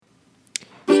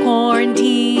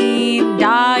Quarantine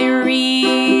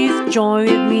Diaries. Join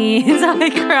with me as I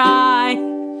cry.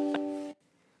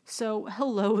 So,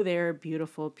 hello there,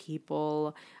 beautiful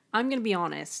people. I'm gonna be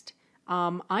honest.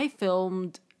 I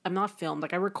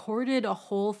recorded a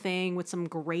whole thing with some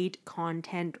great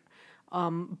content,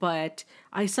 but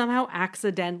I somehow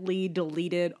accidentally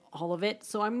deleted all of it.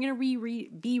 So I'm gonna be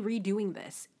redoing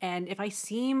this. And if I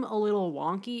seem a little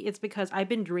wonky, it's because I've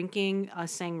been drinking a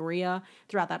sangria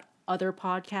throughout that other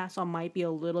podcast, so I might be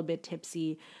a little bit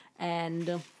tipsy,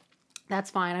 and that's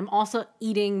fine. I'm also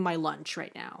eating my lunch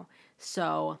right now.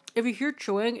 So if you hear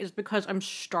chewing, it's because I'm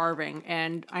starving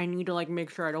and I need to make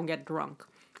sure I don't get drunk,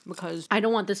 because I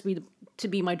don't want this to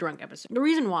be my drunk episode. The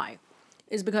reason why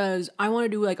is because I want to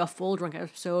do a full drunk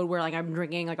episode where I'm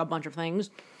drinking a bunch of things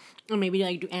and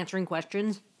maybe do answering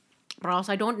questions. But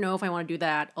also I don't know if I want to do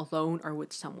that alone or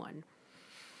with someone,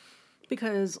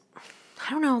 because I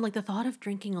don't know, the thought of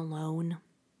drinking alone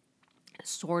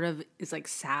sort of is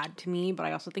sad to me, but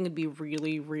I also think it'd be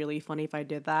really, really funny if I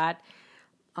did that.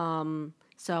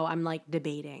 So I'm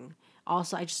debating.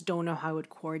 Also, I just don't know how I would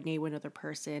coordinate with another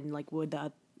person.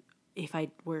 If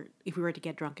we were to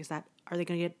get drunk, is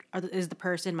the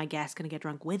person, my guest, gonna get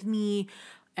drunk with me?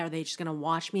 Are they just gonna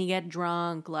watch me get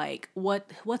drunk?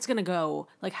 What's gonna go?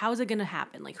 How is it gonna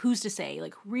happen? Who's to say?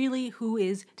 Really, who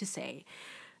is to say?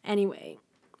 Anyway,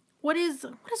 what is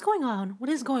going on? What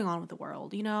is going on with the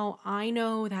world? I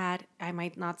know that I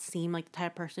might not seem like the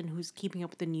type of person who's keeping up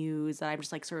with the news, that I'm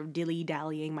just sort of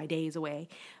dilly-dallying my days away.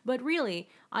 But really,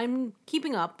 I'm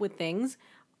keeping up with things.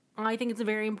 I think it's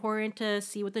very important to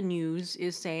see what the news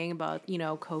is saying about,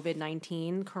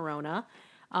 COVID-19, Corona.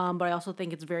 But I also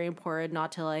think it's very important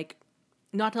not to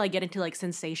get into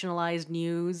sensationalized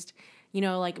news.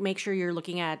 Make sure you're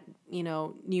looking at,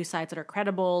 news sites that are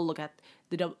credible. Look at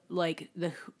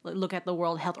look at the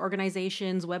World Health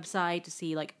Organization's website to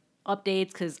see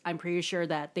updates, because I'm pretty sure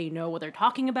that they know what they're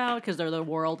talking about, because they're the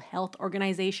World Health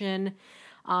Organization.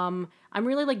 I'm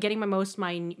really getting most of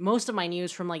my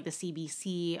news from the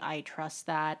CBC. I trust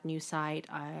that news site.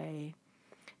 I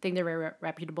think they're very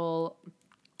reputable.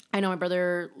 I know my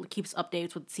brother keeps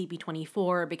updates with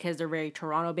CP24 because they're very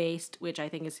Toronto based, which I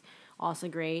think is also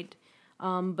great.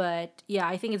 But yeah,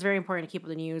 I think it's very important to keep up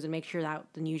the news and make sure that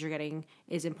the news you're getting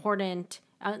is important.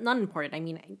 Not important. I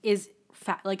mean, is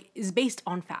based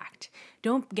on fact.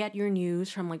 Don't get your news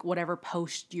from whatever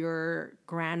post your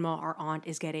grandma or aunt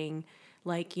is getting.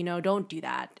 Don't do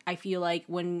that. I feel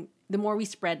when the more we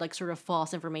spread sort of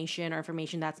false information or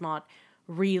information that's not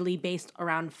really based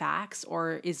around facts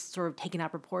or is sort of taken out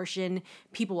of proportion,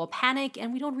 people will panic,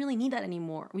 and we don't really need that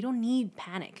anymore. We don't need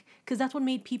panic, because that's what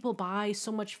made people buy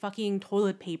so much fucking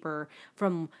toilet paper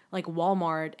from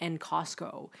Walmart and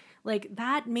Costco.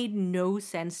 That made no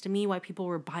sense to me, why people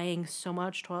were buying so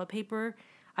much toilet paper.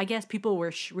 I guess people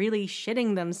were really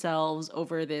shitting themselves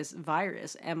over this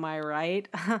virus. Am I right?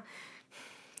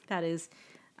 That is,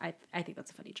 I think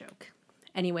that's a funny joke.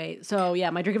 Anyway, so yeah,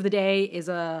 my drink of the day is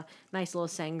a nice little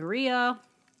sangria.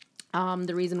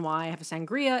 The reason why I have a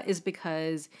sangria is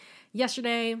because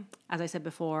yesterday, as I said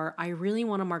before, I really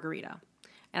want a margarita.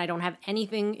 And I don't have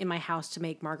anything in my house to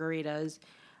make margaritas.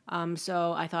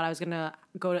 So I thought I was going to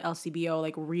go to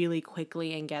LCBO really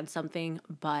quickly and get something.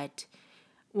 But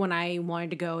when I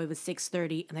wanted to go, it was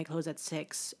 6:30 and they closed at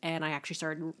 6, and I actually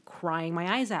started crying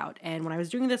my eyes out. And when I was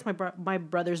doing this, my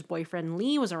brother's boyfriend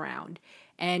Lee was around,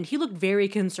 and he looked very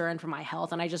concerned for my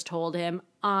health. And I just told him,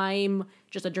 I'm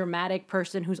just a dramatic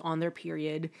person who's on their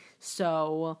period,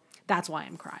 so that's why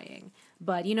I'm crying.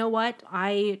 But you know what?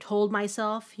 I told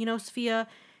myself, Sophia,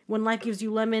 when life gives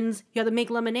you lemons, you have to make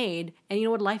lemonade. And you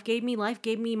know what life gave me? Life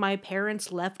gave me my parents'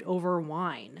 leftover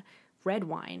wine. Red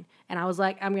wine. And I was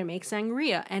like, I'm going to make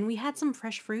sangria. And we had some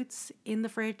fresh fruits in the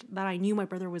fridge that I knew my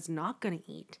brother was not going to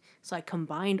eat. So I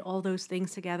combined all those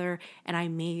things together and I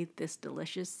made this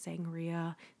delicious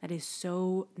sangria that is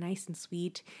so nice and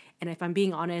sweet. And if I'm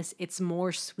being honest, it's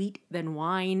more sweet than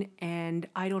wine. And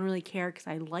I don't really care because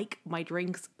I like my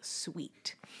drinks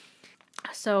sweet.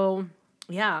 So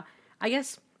yeah, I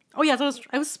guess. Oh yeah, so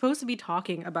I was supposed to be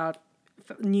talking about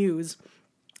news.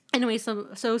 Anyway,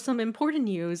 some important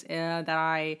news that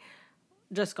I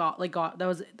just got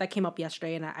that came up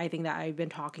yesterday, and I think that I've been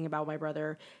talking about my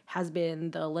brother, has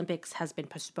been the Olympics has been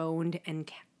postponed and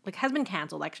has been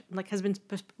canceled, has been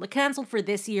canceled for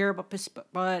this year,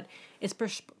 but it's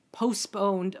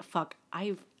postponed. Fuck,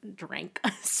 I've drank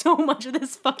so much of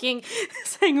this fucking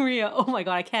sangria. Oh my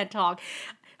god, I can't talk.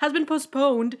 Has been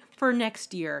postponed for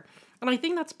next year, and I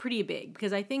think that's pretty big,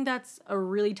 because I think that's a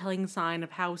really telling sign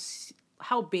of how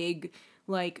big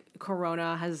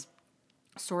Corona has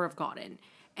sort of gotten.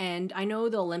 And I know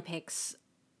the Olympics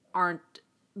aren't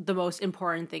the most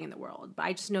important thing in the world. But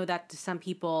I just know that to some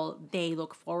people, they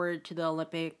look forward to the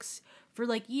Olympics for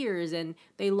like years, and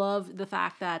they love the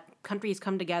fact that countries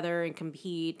come together and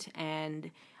compete.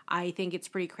 And I think it's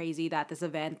pretty crazy that this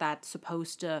event that's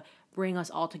supposed to bring us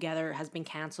all together has been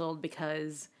canceled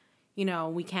because,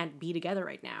 we can't be together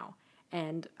right now.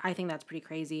 And I think that's pretty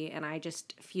crazy. And I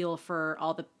just feel for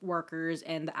all the workers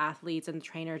and the athletes and the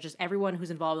trainers, just everyone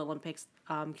who's involved in the Olympics,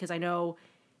 because I know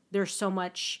there's so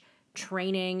much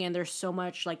training and there's so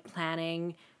much like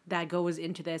planning that goes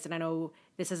into this. And I know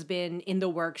this has been in the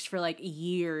works for like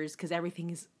years, because everything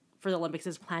is for the Olympics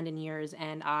is planned in years.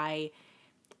 And I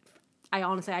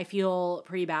honestly, I feel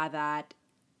pretty bad that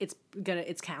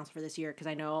it's canceled for this year, because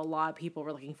I know a lot of people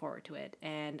were looking forward to it.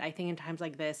 And I think in times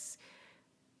like this,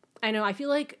 I feel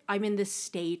like I'm in this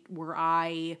state where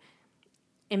I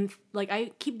am like,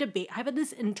 I keep debate. I have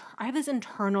this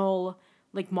internal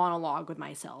like monologue with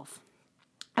myself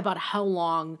about how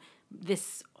long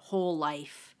this whole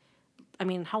life,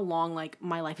 how long like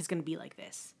my life is going to be like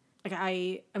this. Like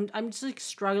I'm just like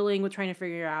struggling with trying to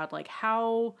figure out like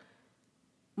how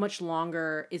much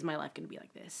longer is my life going to be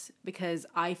like this, because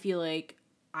I feel like,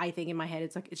 I think in my head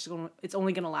it's like it's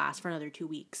only going to last for another 2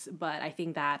 weeks, but I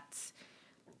think that's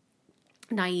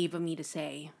naive of me to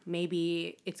say.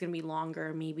 Maybe it's going to be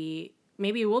longer, maybe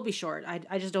it will be short.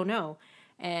 I just don't know.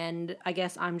 And I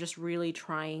guess I'm just really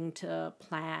trying to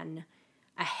plan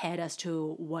ahead as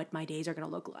to what my days are going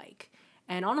to look like.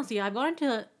 And honestly, I've got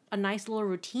into a nice little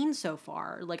routine so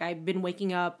far. Like, I've been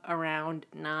waking up around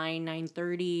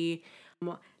 9:30.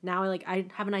 Now I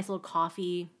have a nice little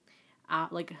coffee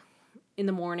like in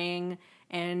the morning,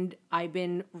 and I've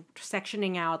been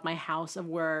sectioning out my house of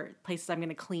where places I'm going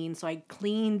to clean. So I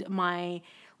cleaned my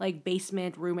like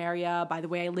basement room area. By the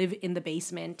way, I live in the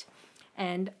basement,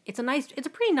 and it's a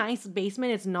pretty nice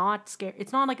basement. It's not scary.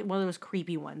 It's not like one of those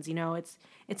creepy ones,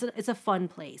 it's a fun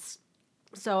place.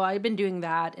 So I've been doing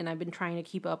that, and I've been trying to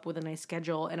keep up with a nice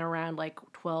schedule. And around like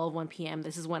 1 p.m,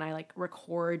 this is when I like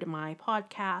record my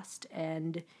podcast.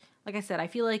 And like I said, I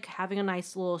feel like having a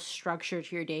nice little structure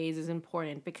to your days is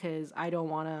important, because I don't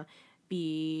want to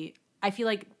I feel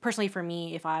like personally for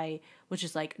me, if I was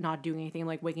just like not doing anything,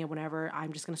 like waking up whenever,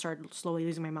 I'm just going to start slowly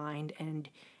losing my mind and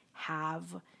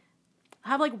have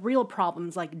like real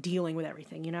problems like dealing with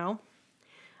everything.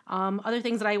 Other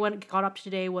things that I got up to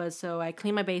today was, so I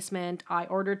cleaned my basement. I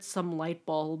ordered some light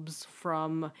bulbs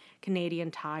from Canadian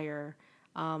Tire.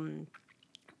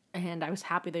 And I was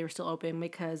happy they were still open,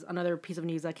 because another piece of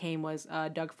news that came was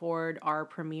Doug Ford, our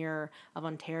premier of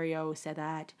Ontario, said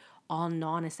that all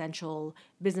non-essential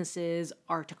businesses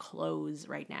are to close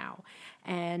right now.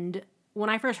 And when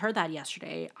I first heard that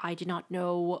yesterday, I did not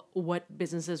know what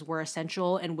businesses were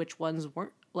essential and which ones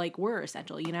were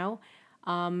essential.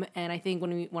 And I think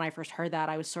when I first heard that,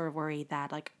 I was sort of worried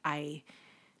that like I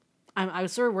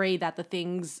was sort of worried that the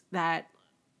things that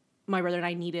my brother and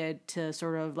I needed to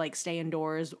sort of like stay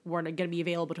indoors weren't going to be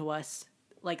available to us,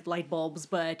 like light bulbs.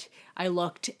 But I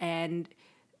looked and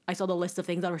I saw the list of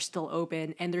things that were still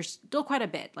open, and there's still quite a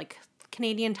bit. Like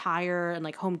Canadian Tire and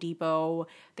like Home Depot,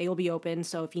 they will be open.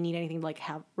 So if you need anything to like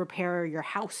repair your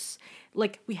house,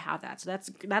 like we have that. So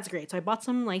that's great. So I bought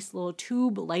some nice little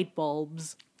tube light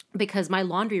bulbs, because my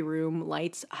laundry room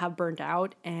lights have burnt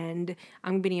out, and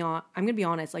I'm gonna be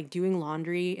honest, like doing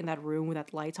laundry in that room with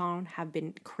that lights on have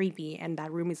been creepy, and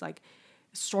that room is like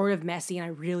sort of messy, and I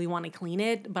really want to clean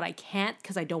it, but I can't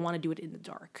because I don't want to do it in the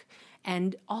dark.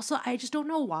 And also, I just don't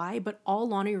know why, but all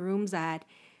laundry rooms that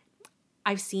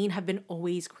I've seen have been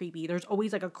always creepy. There's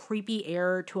always like a creepy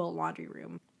air to a laundry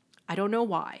room. I don't know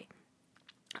why.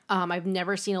 I've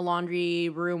never seen a laundry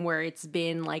room where it's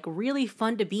been like really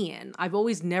fun to be in. I've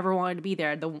always never wanted to be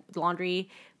there. The laundry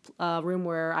room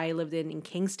where I lived in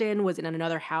Kingston was in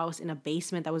another house in a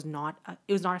basement that was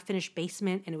it was not a finished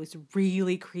basement, and it was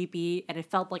really creepy, and it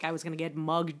felt like I was going to get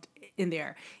mugged in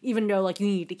there, even though like you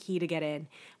need a key to get in.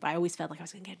 But I always felt like I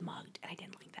was going to get mugged, and I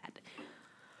didn't like that.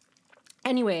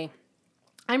 Anyway,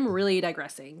 I'm really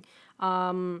digressing.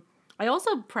 I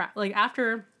also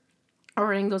after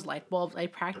ordering those light bulbs, I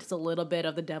practiced a little bit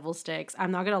of the devil sticks.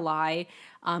 I'm not gonna lie.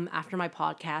 After my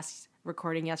podcast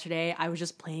recording yesterday, I was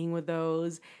just playing with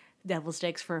those devil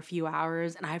sticks for a few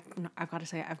hours, and I've got to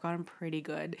say I've gotten pretty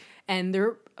good, and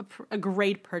they're a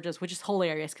great purchase, which is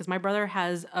hilarious because my brother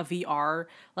has a VR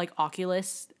like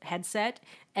Oculus headset,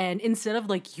 and instead of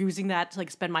like using that to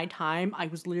like spend my time, I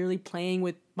was literally playing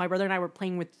with my brother and I were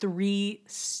playing with 3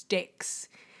 sticks.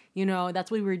 That's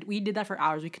what we did that for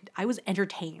hours. I was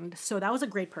entertained. So that was a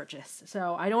great purchase.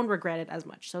 So I don't regret it as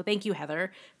much. So thank you,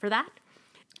 Heather, for that.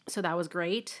 So that was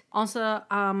great. Also,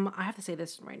 I have to say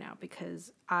this right now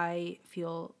because I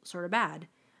feel sort of bad.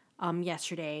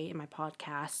 Yesterday in my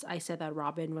podcast, I said that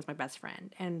Robin was my best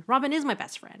friend, and Robin is my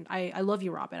best friend. I love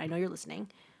you, Robin. I know you're listening,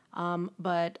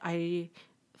 but I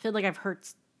feel like I've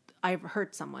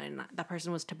hurt someone. That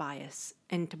person was Tobias,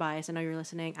 and Tobias, I know you're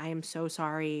listening. I am so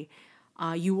sorry.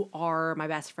 You are my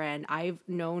best friend. I've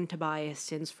known Tobias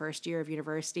since first year of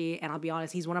university, and I'll be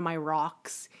honest, he's one of my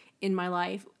rocks in my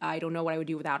life. I don't know what I would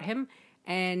do without him.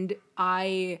 And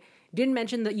I didn't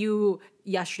mention that you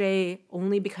yesterday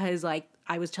only because like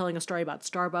I was telling a story about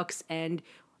Starbucks, and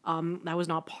that was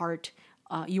not part.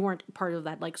 You weren't part of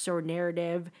that like sort of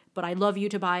narrative, but I love you,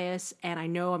 Tobias, and I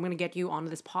know I'm gonna get you onto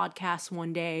this podcast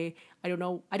one day. I don't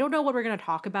know. I don't know what we're gonna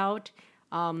talk about.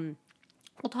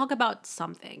 We'll talk about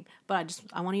something, but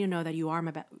I want you to know that you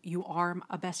are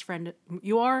a best friend.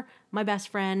 You are my best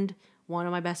friend, one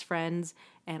of my best friends,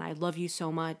 and I love you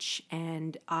so much.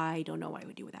 And I don't know what I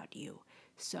would do without you.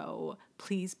 So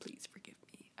please, please forgive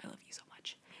me. I love you so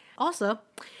much. Also,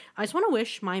 I just want to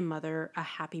wish my mother a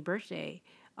happy birthday.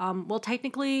 Well,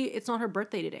 technically, it's not her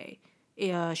birthday today.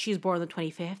 She's born on the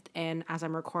 25th, and as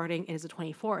I'm recording, it is the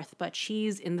 24th, but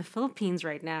she's in the Philippines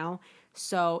right now,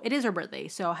 so it is her birthday.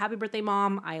 So happy birthday,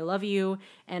 Mom. I love you,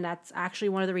 and that's actually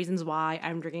one of the reasons why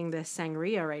I'm drinking this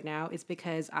sangria right now, is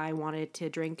because I wanted to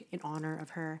drink in honor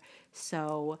of her.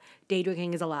 So day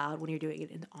drinking is allowed when you're doing it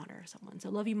in honor of someone. So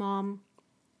love you, Mom.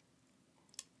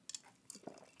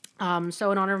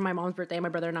 So in honor of my mom's birthday, my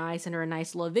brother and I sent her a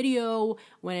nice little video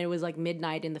when it was like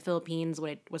midnight in the Philippines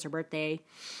when it was her birthday.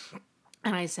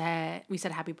 And we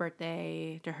said happy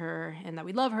birthday to her and that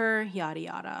we love her, yada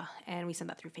yada. And we sent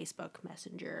that through Facebook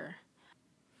Messenger.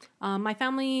 My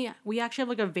family, we actually have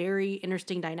like a very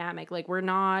interesting dynamic. Like we're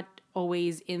not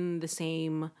always in the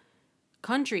same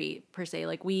country per se.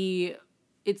 Like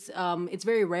it's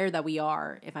very rare that we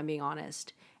are, if I'm being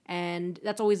honest. And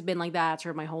that's always been like that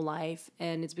sort of my whole life.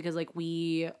 And it's because like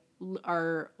we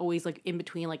are always like in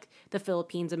between like the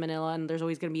Philippines and Manila, and there's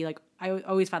always going to be like I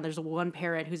always found there's one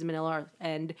parent who's in Manila.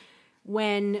 And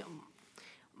when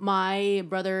my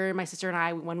brother, my sister, and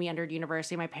I, when we entered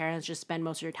university, my parents just spend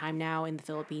most of their time now in the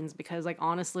Philippines because like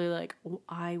honestly like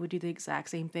I would do the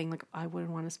exact same thing. Like I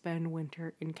wouldn't want to spend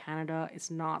winter in Canada.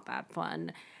 It's not that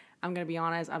fun. I'm going to be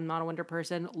honest, I'm not a winter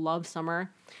person. Love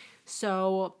summer.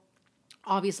 So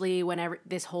obviously whenever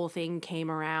this whole thing came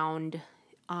around,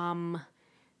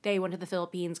 they went to the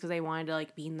Philippines because they wanted to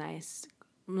like be nice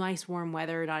warm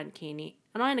weather, not in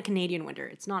a Canadian winter.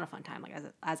 It's not a fun time, like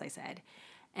as I said,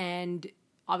 and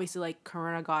obviously like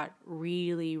Corona got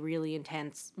really really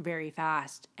intense very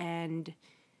fast, and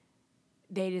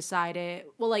they decided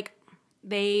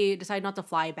not to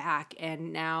fly back,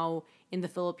 and now in the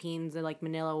Philippines and like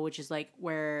Manila, which is like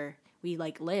where we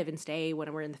like live and stay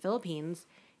when we're in the Philippines,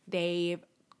 they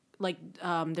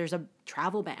there's a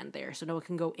travel ban there, so no one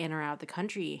can go in or out of the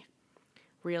country,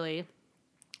 really.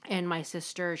 And my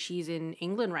sister, she's in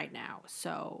England right now,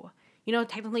 so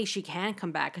technically she can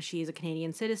come back because she's a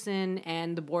Canadian citizen,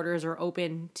 and the borders are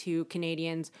open to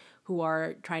Canadians who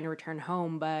are trying to return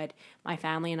home. But my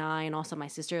family and I, and also my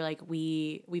sister, like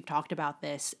we've talked about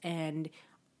this, and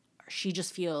she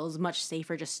just feels much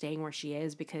safer just staying where she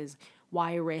is because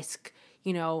why risk,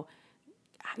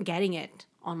 getting it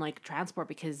on like transport,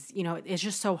 because it's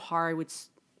just so hard with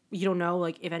you don't know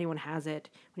like if anyone has it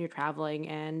when you're traveling.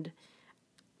 And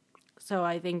so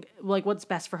I think like what's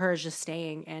best for her is just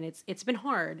staying, and it's been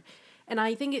hard. And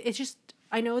I think it's just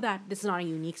I know that this is not a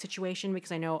unique situation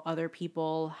because I know other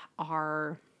people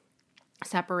are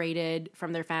separated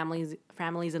from their families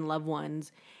and loved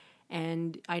ones.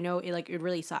 And I know it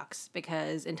really sucks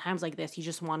because in times like this you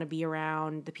just want to be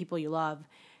around the people you love,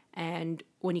 and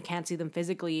when you can't see them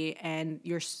physically and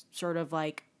you're sort of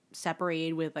like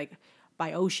separated with like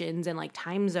by oceans and like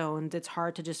time zones, it's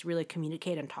hard to just really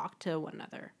communicate and talk to one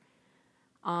another.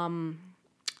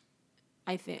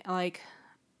 I think like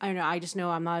I don't know, I just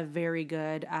know I'm not very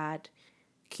good at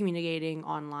communicating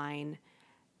online.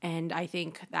 And I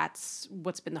think that's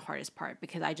what's been the hardest part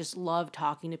because I just love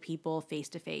talking to people face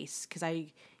to face because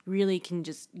I really can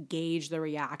just gauge the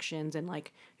reactions and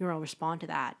like, respond to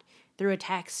that. Through a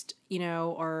text,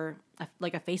 or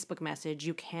like a Facebook message,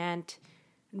 you can't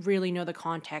really know the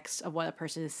context of what a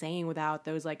person is saying without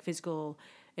those like physical,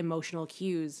 emotional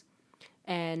cues.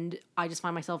 And I just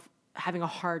find myself having a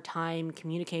hard time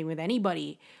communicating with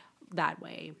anybody that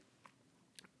way.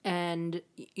 And,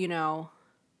 you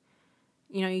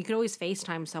could always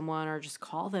FaceTime someone or just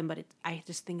call them, but I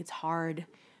just think it's hard,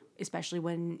 especially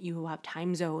when you have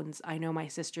time zones. I know my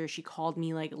sister, she called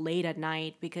me like late at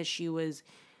night because she was,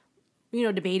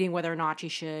 debating whether or not she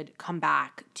should come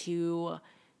back to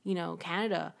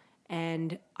Canada.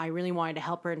 And I really wanted to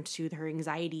help her and soothe her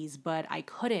anxieties, but I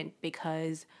couldn't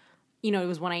because, it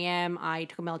was 1 a.m. I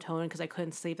took a melatonin because I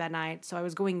couldn't sleep that night. So I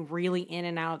was going really in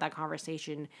and out of that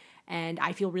conversation. And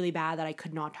I feel really bad that I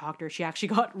could not talk to her. She actually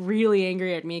got really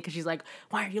angry at me because she's like,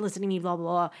 why aren't you listening to me, blah,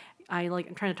 blah, blah.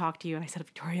 I'm trying to talk to you. And I said,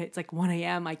 Victoria, it's like 1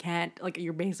 a.m. I can't,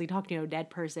 you're basically talking to a dead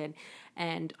person.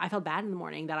 And I felt bad in the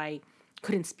morning that I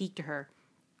couldn't speak to her.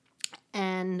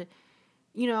 And,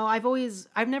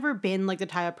 I've never been the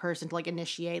type of person to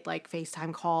initiate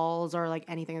FaceTime calls or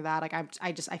anything like that.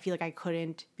 I feel like I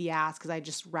couldn't be asked because I'd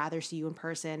just rather see you in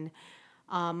person.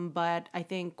 But I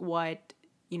think what,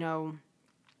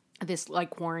 this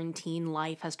quarantine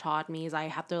life has taught me is I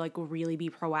have to really be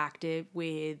proactive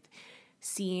with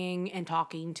seeing and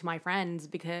talking to my friends,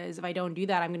 because if I don't do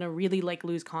that, I'm going to really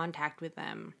lose contact with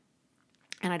them.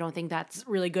 And I don't think that's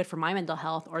really good for my mental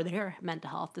health or their mental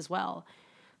health as well.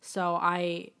 So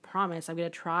I promise I'm going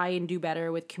to try and do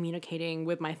better with communicating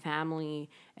with my family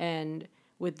and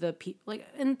with the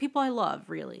people I love,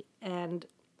 really. And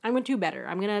I'm going to do better.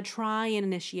 I'm going to try and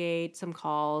initiate some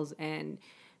calls, and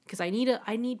because I need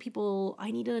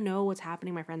to know what's happening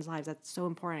in my friends' lives. That's so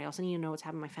important. I also need to know what's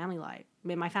happening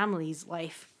in my family's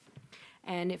life.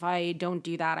 And if I don't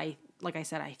do that, like I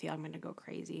said, I feel I'm going to go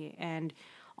crazy. And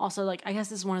also, I guess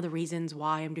this is one of the reasons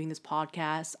why I'm doing this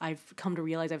podcast. I've come to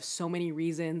realize I have so many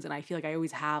reasons, and I feel like I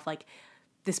always have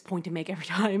this point to make every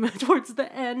time towards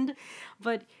the end.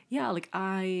 But yeah,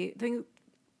 I think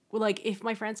if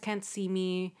my friends can't see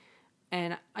me,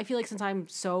 and I feel since I'm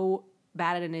so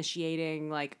bad at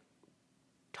initiating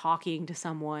talking to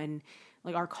someone,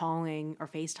 or calling or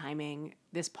FaceTiming,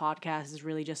 this podcast is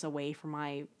really just a way for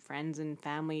my friends and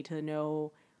family to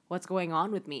know what's going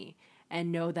on with me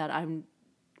and know that I'm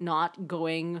not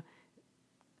losing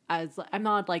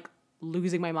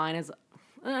my mind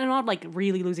I'm not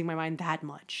really losing my mind that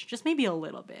much, just maybe a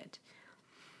little bit.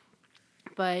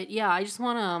 But yeah, I just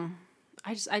want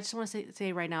to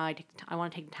say right now, I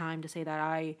want to take time to say that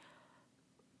I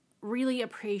really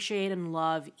appreciate and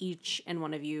love each and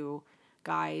one of you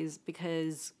guys,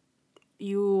 because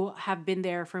you have been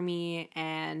there for me,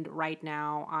 and right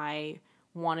now I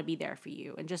want to be there for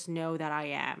you, and just know that I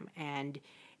am. And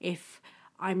if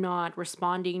I'm not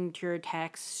responding to your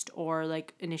text or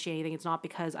initiating anything, it's not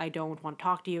because I don't want to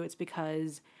talk to you. It's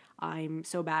because I'm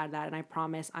so bad at that, and I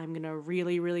promise I'm going to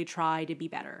really, really try to be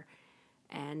better.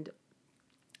 And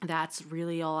that's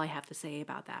really all I have to say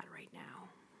about that right now.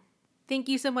 Thank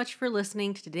you so much for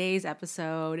listening to today's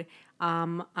episode.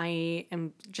 I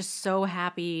am just so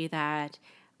happy that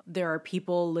there are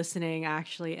people listening,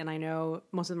 actually, and I know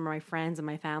most of them are my friends and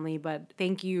my family, but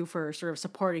thank you for sort of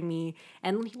supporting me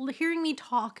and hearing me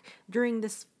talk during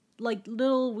this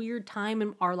little weird time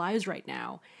in our lives right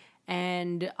now.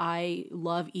 And I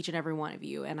love each and every one of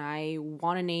you, and I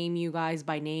want to name you guys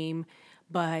by name,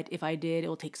 but if I did, it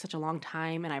will take such a long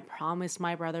time, and I promised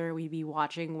my brother we'd be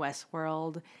watching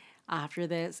Westworld after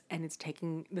this, and this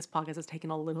podcast has taken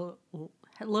a little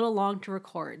long to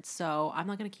record, so I'm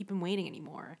not going to keep him waiting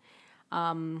anymore.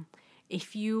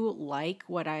 If you like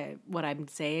what I'm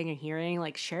saying and hearing,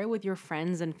 share it with your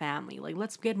friends and family.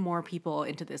 Let's get more people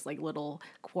into this little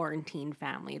quarantine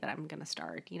family that I'm going to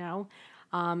start,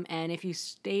 and if you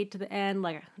stayed to the end,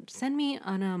 send me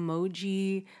an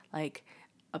emoji,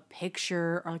 a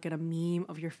picture or a meme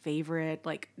of your favorite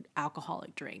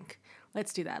alcoholic drink.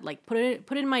 Let's do that. Put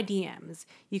it in my DMs.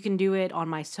 You can do it on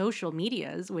my social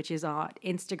medias, which is on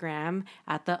Instagram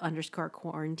at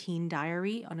 @the_quarantine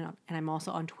diary. And I'm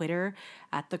also on Twitter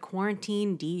at the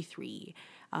quarantine D3.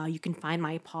 You can find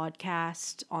my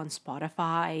podcast on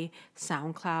Spotify,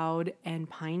 SoundCloud, and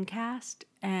Pinecast.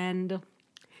 And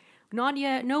not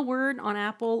yet, no word on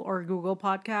Apple or Google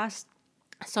Podcasts.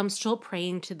 So I'm still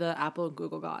praying to the Apple and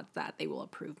Google gods that they will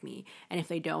approve me. And if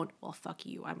they don't, well, fuck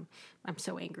you. I'm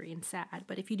so angry and sad.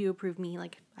 But if you do approve me,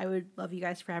 I would love you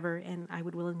guys forever, and I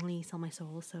would willingly sell my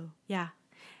soul. So yeah.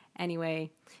 Anyway,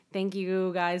 thank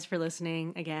you guys for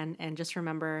listening again. And just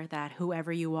remember that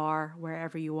whoever you are,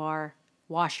 wherever you are,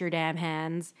 wash your damn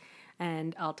hands.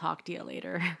 And I'll talk to you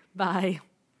later. Bye.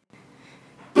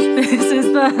 This is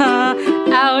the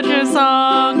outro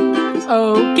song.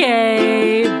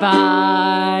 Okay,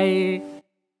 bye.